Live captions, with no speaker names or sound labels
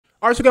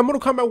All right, so we got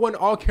Mortal Kombat 1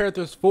 all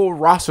characters full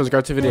roster. Let's go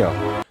to video.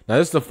 Now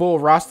this is the full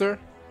roster.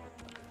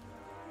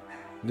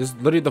 This is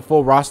literally the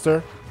full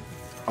roster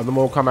of the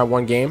Mortal Kombat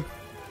 1 game.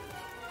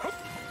 All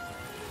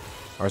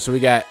right, so we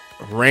got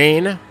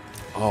Rain.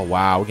 Oh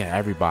wow, we got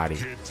everybody.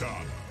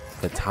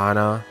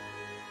 Katana.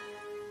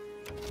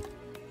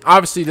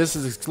 Obviously, this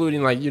is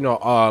excluding like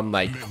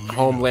like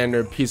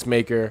Homelander,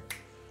 Peacemaker,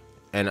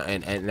 and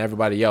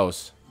everybody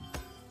else.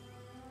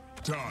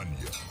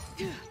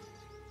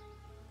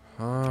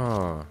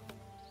 Oh.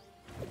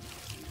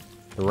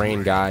 The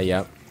Rain guy,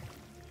 yep.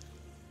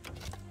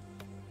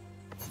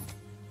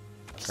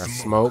 Got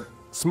Smoke.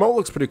 Smoke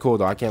looks pretty cool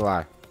though, I can't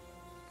lie.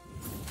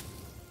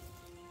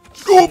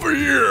 Over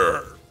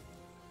here!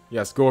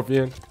 Yeah,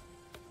 Scorpion.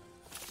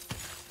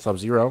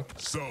 Sub-Zero.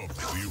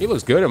 He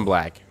looks good in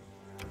black.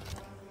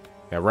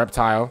 Yeah,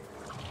 Reptile.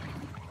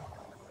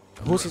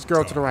 Who's this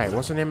girl to the right?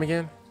 What's her name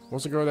again?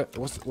 What's the girl that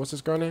what's this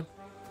girl name?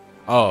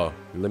 Oh,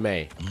 Lee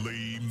May.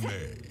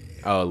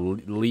 Oh,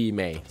 Lee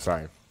May.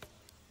 Sorry.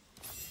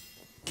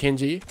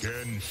 Kenji.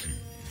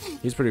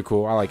 He's pretty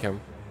cool. I like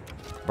him.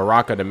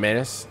 Baraka the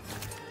Menace.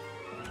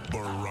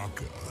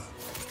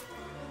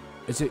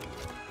 Is it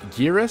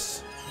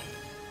Geras?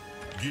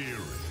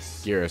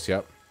 Geras,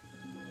 yep.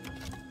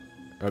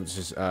 It's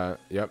just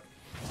yep.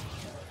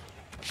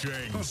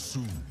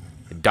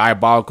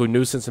 Diabolical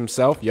Nuisance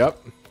himself, yep.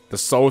 The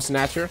Soul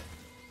Snatcher.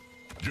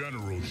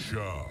 General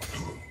Shah.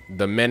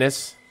 The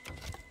Menace.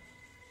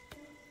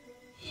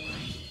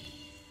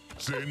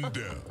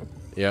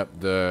 Yep,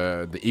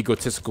 the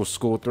egotistical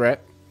school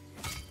threat.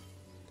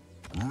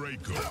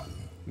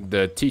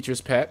 The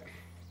teacher's pet.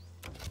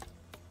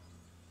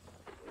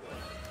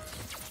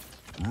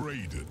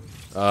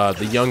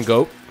 The young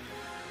goat.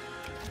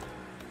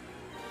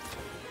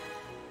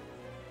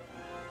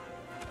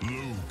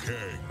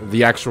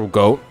 The actual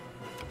goat.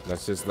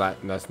 That's just not.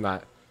 That's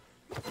not.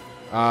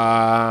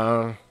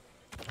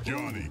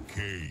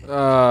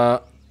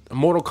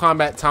 Mortal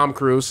Kombat Tom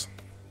Cruise.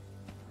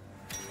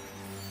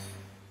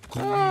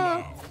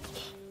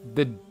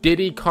 The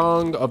Diddy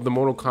Kong of the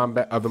Mortal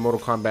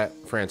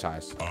Kombat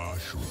franchise.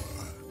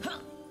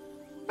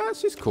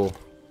 She's cool.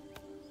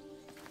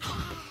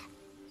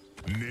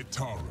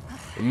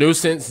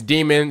 Nuisance,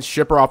 Demon,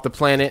 Shipper off the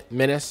planet,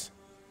 Menace.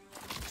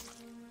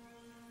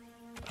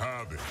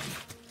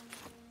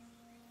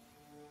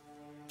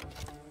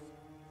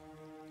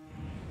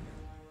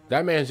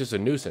 That man's just a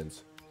nuisance.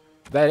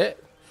 Is that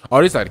it?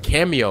 Oh, these are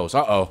cameos.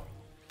 Uh-oh.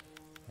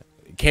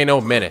 Kano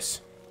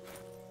Menace.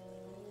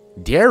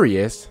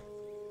 Darius?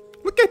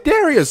 Look at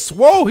Darius.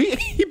 Whoa,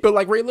 he built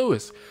like Ray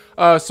Lewis.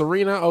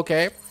 Serena,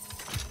 okay.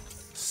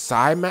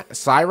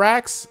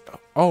 Cyrax?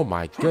 Oh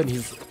my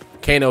goodness.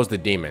 Kano's the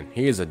demon.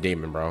 He is a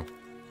demon, bro.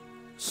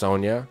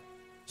 Sonya.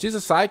 She's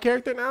a side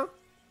character now?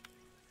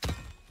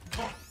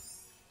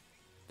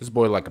 This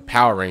boy like a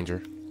Power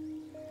Ranger.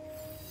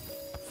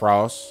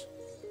 Frost.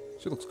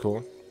 She looks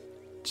cool.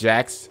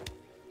 Jax.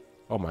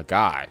 Oh my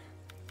god.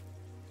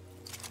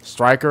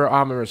 Striker. I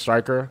remember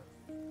Striker.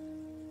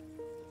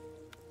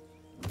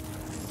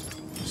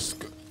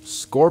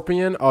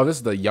 Scorpion. Oh, this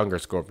is the younger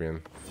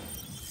Scorpion.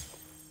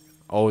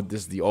 Oh,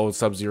 this is the old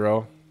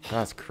Sub-Zero.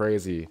 That's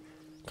crazy.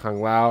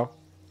 Kung Lao.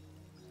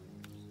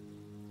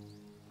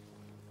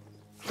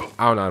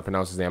 I don't know how to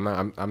pronounce his name.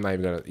 I'm not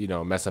even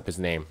gonna, mess up his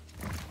name.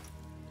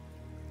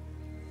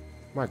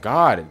 My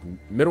god.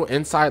 Middle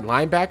inside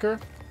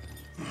linebacker?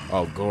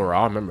 Oh, Goro,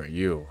 I remember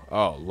you.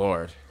 Oh,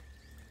 Lord.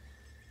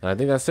 And I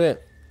think that's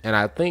it. And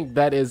I think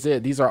that is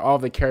it. These are all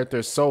the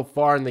characters so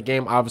far in the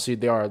game. Obviously,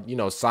 there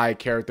are, side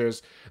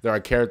characters. There are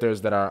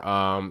characters that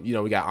are,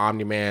 we got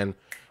Omni-Man,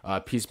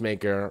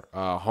 Peacemaker,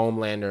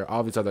 Homelander,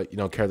 all these other,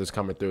 characters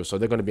coming through. So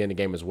they're going to be in the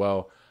game as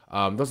well.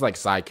 Those are like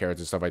side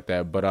characters, stuff like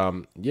that. But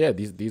yeah,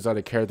 these are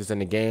the characters in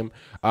the game.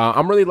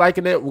 I'm really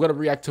liking it. We're gonna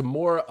react to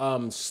more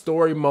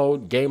story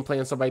mode, gameplay,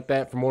 and stuff like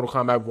that for Mortal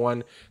Kombat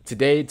 1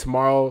 today,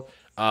 tomorrow,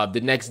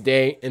 the next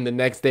day, and the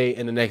next day,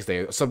 and the next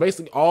day. So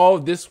basically, all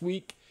this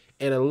week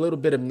and a little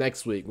bit of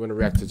next week, we're gonna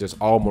react to just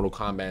all Mortal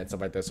Kombat and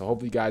stuff like that. So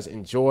hopefully you guys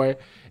enjoy.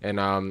 And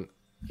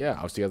yeah,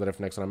 I'll see you guys later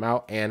for next time I'm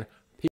out. And